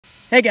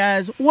Hey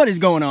guys, what is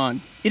going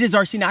on? It is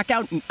RC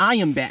Knockout and I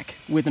am back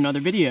with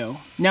another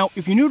video. Now,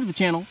 if you're new to the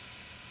channel,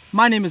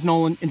 my name is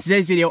Nolan. In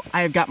today's video,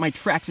 I have got my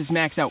Traxxas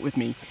Maxx out with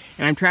me.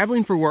 And I'm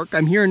traveling for work.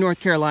 I'm here in North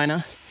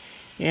Carolina.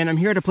 And I'm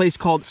here at a place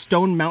called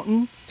Stone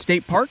Mountain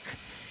State Park.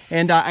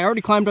 And I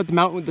already climbed up the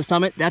mountain with the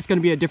summit. That's going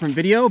to be a different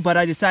video. But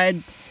I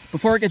decided,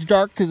 before it gets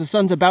dark, because the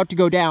sun's about to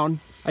go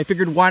down, I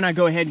figured why not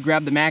go ahead and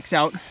grab the Maxx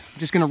out. I'm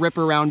just going to rip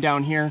around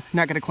down here.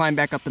 Not going to climb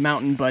back up the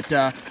mountain, but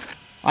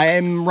I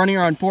am running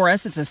her on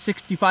 4S. It's a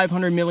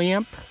 6500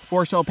 milliamp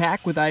 4-cell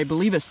pack with, I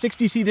believe, a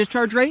 60C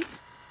discharge rate.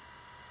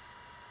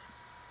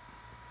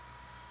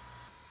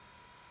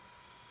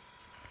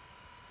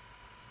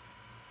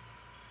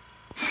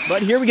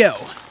 But here we go.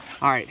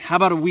 All right, how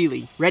about a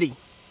wheelie? Ready,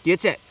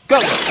 get set, go!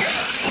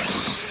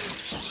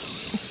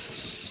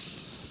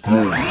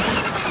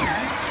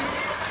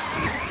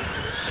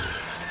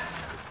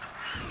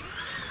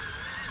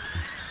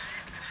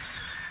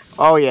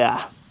 Oh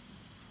yeah.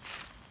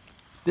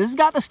 This has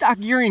got the stock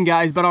gearing,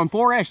 guys, but on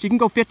 4S you can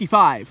go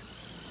 55.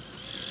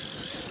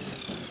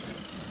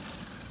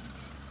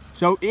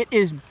 So it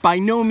is by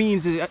no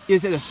means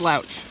is it a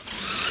slouch.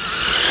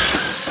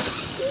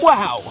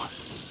 Wow.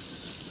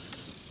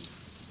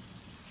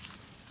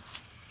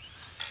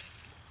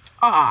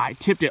 Ah, I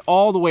tipped it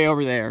all the way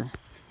over there.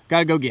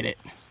 Gotta go get it.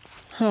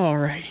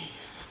 Alrighty.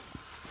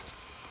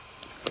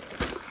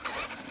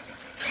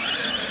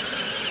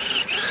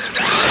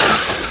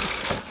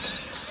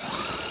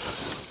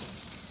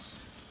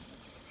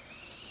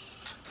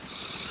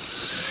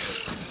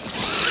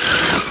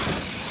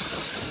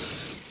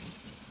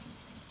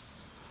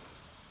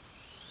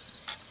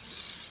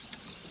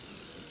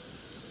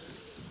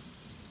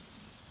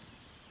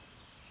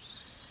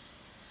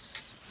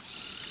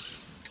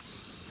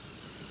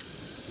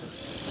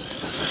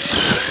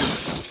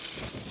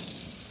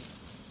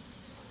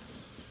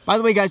 By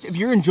the way, guys, if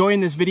you're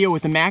enjoying this video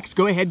with the Maxx,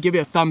 go ahead and give it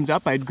a thumbs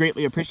up. I'd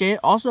greatly appreciate it.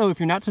 Also, if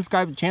you're not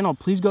subscribed to the channel,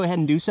 please go ahead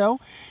and do so.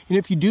 And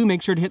if you do,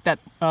 make sure to hit that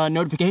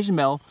notification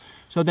bell,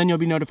 so then you'll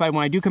be notified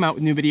when I do come out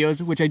with new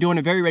videos, which I do on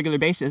a very regular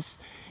basis.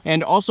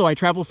 And also, I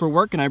travel for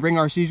work and I bring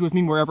RCs with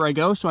me wherever I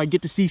go, so I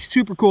get to see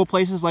super cool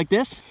places like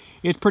this.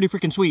 It's pretty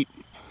freaking sweet.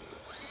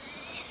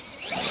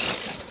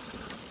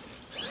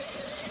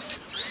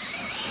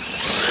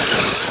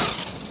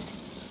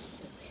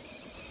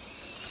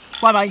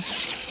 Bye-bye.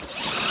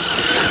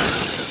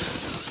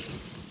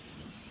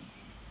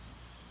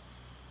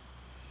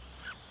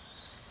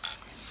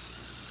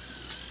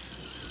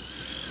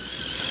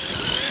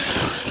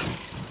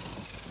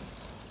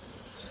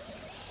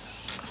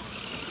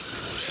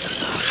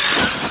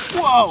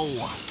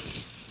 Whoa!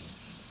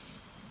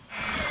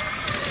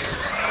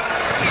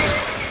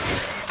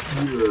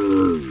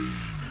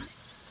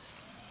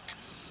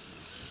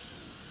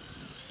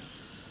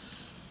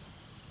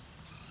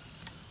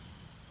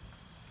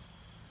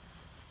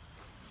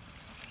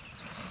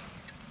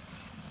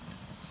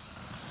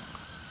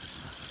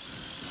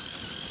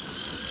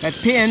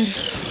 That's pinned.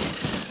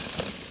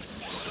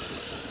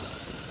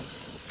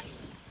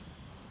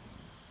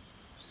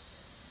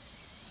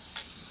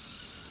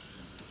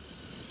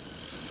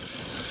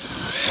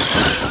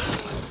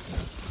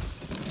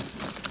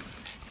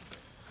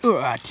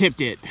 I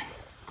tipped it.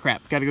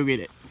 Crap, gotta go get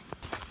it.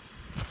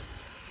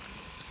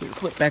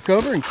 Flip back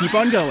over and keep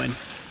on going.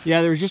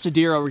 Yeah, there was just a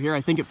deer over here.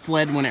 I think it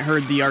fled when it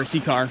heard the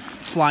RC car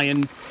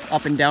flying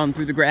up and down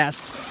through the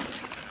grass.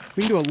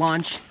 We can do a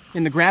launch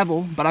in the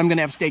gravel, but I'm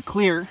gonna have to stay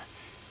clear.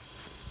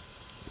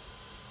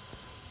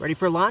 Ready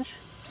for a launch?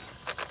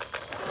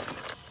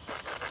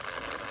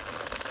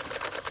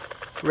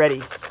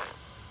 Ready.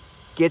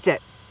 Get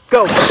set.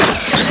 Go!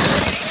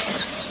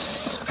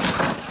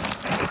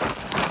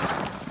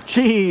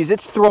 Jeez,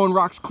 it's throwing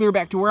rocks clear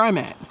back to where I'm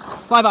at.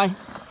 Bye-bye.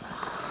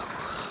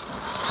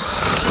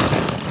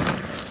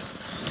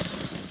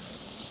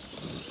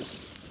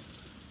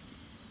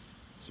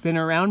 Spin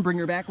her around, bring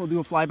her back. We'll do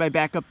a flyby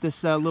back up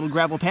this little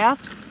gravel path.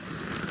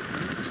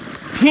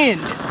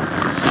 Pinned.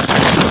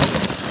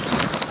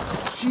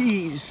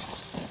 Jeez.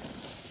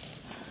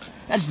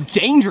 That's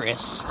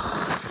dangerous.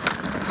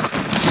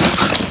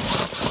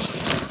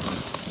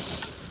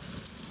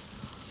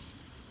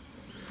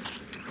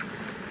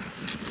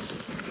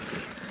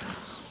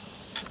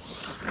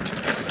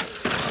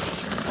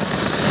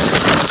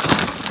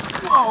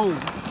 Whoa!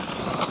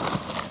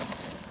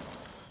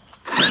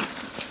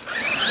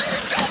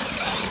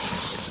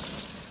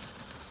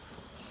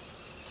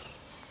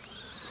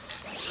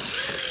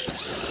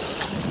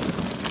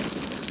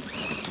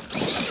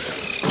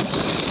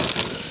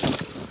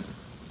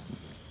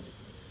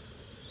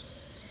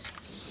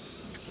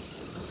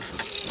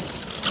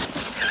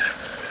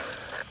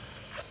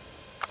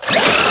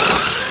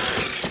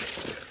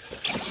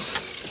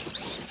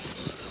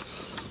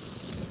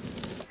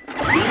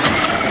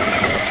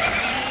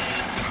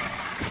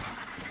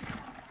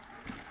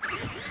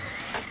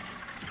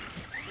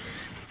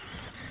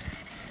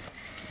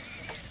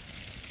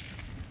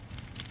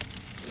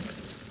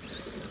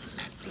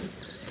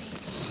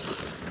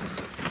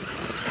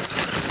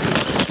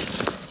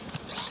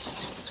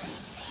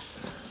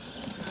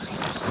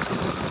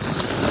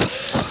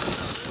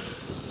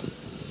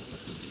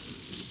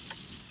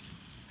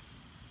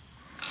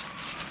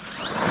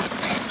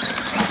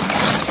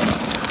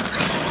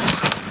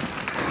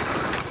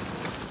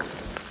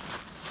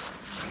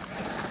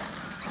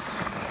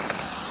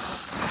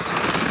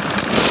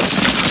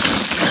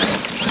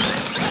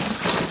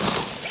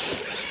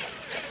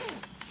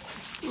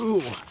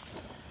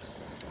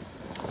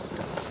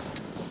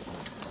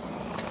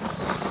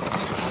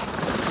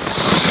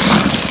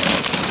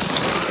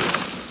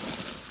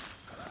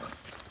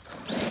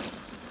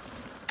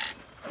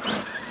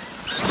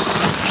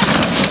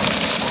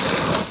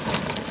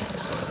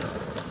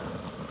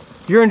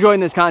 you're enjoying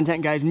this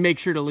content, guys, make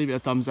sure to leave it a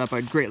thumbs up.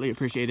 I'd greatly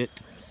appreciate it.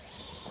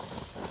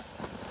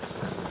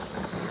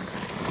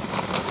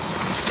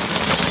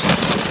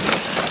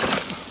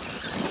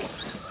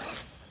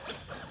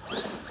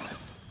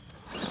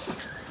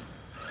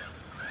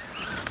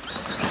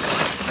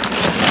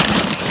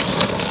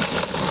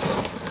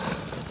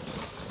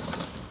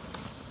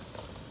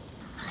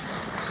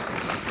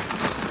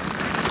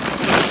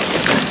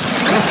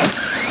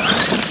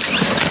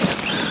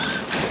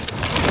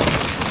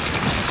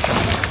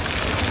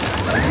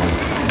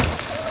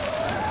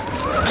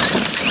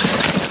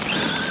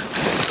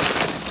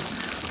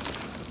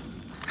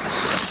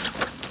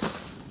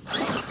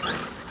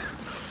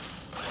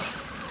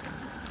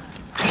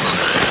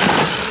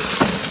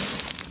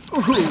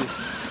 Ooh.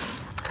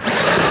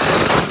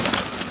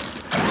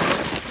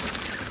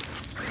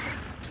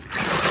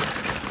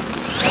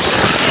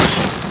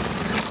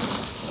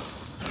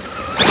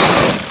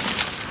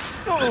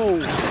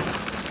 Oh!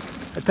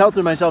 I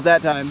pelted myself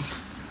that time.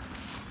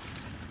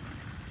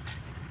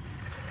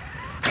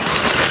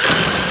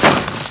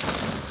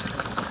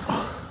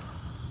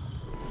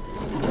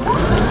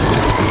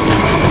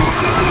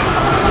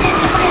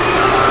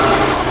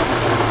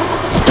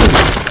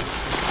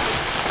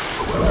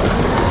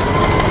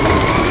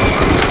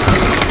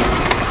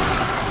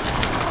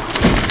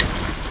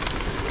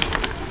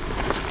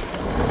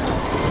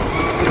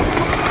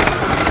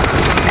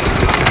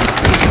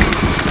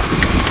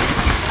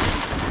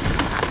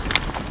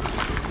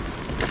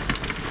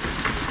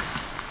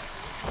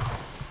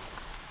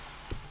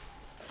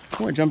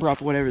 I want to jump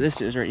off whatever this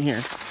is right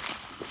here.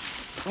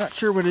 I'm not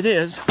sure what it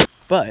is,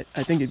 but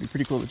I think it'd be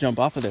pretty cool to jump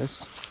off of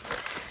this.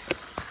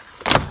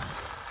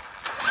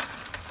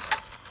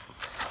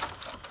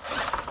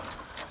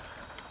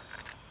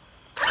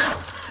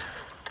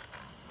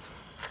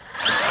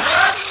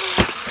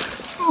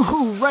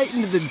 Ooh, right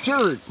into the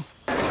dirt.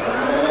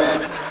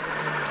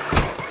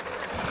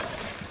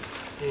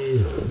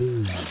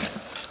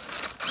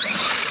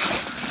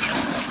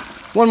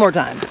 One more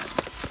time.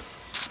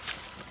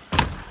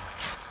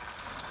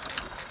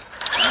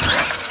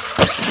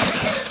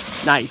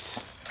 Nice.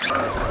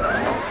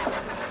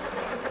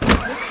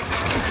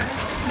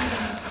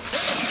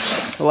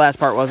 The last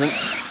part wasn't.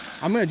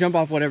 I'm gonna jump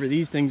off whatever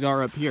these things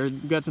are up here.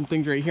 We've got some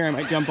things right here I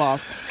might jump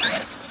off.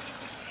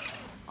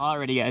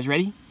 Alrighty guys,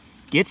 ready?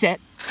 Get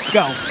set,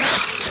 go.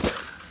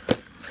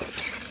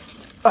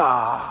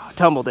 Ah,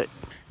 tumbled it.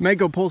 Might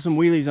go pull some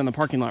wheelies on the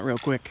parking lot real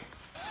quick.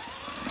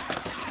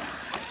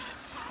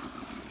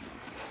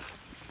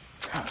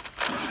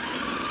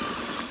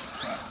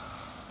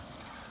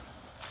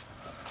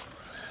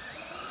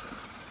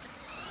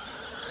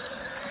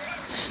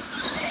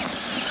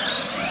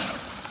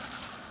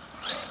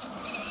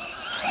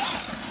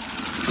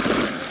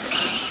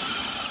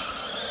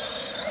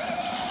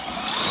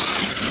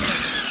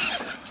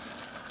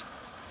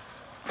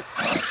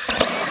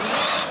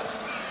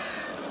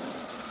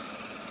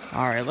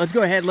 All right, let's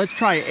go ahead. Let's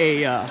try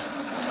a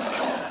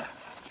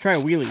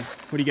wheelie.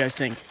 What do you guys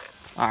think?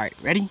 All right,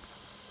 ready?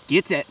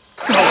 Get set.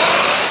 Go.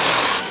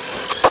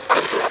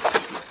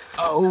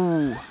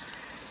 Oh.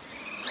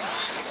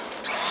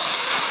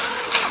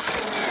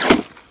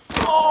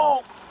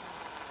 Oh.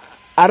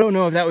 I don't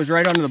know if that was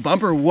right onto the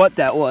bumper or what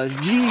that was.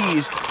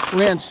 Jeez,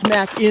 ran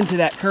smack into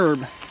that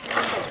curb.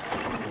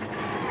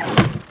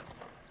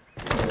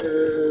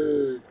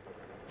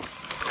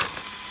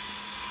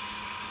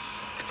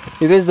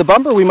 If it's the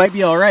bumper, we might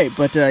be all right,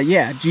 but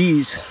yeah,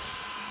 geez. I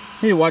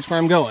need to watch where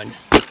I'm going.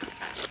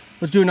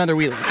 Let's do another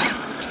wheelie.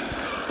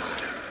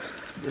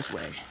 This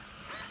way.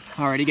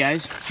 Alrighty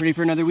guys, ready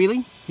for another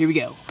wheelie? Here we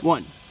go.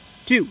 1,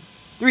 2,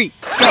 3,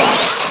 go!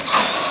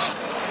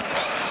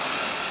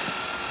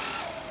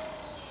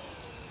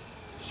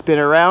 Spin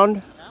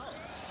around.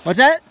 What's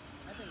that?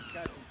 I think it's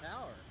got some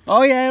power.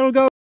 Oh yeah, it'll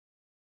go.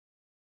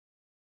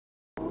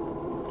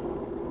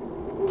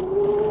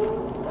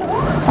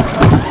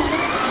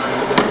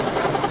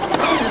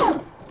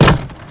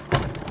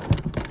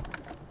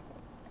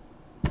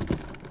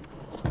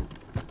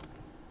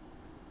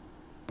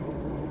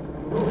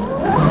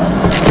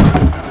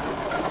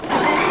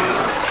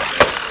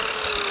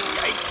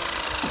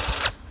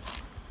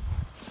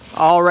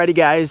 Alrighty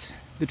guys,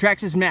 the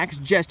Traxxas Maxx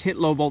just hit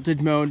low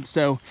voltage mode,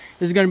 so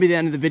this is going to be the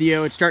end of the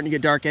video. It's starting to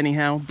get dark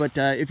anyhow, but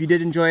if you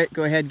did enjoy it,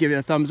 go ahead, give it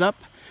a thumbs up,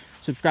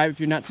 subscribe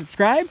if you're not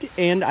subscribed,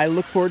 and I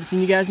look forward to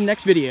seeing you guys in the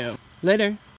next video. Later.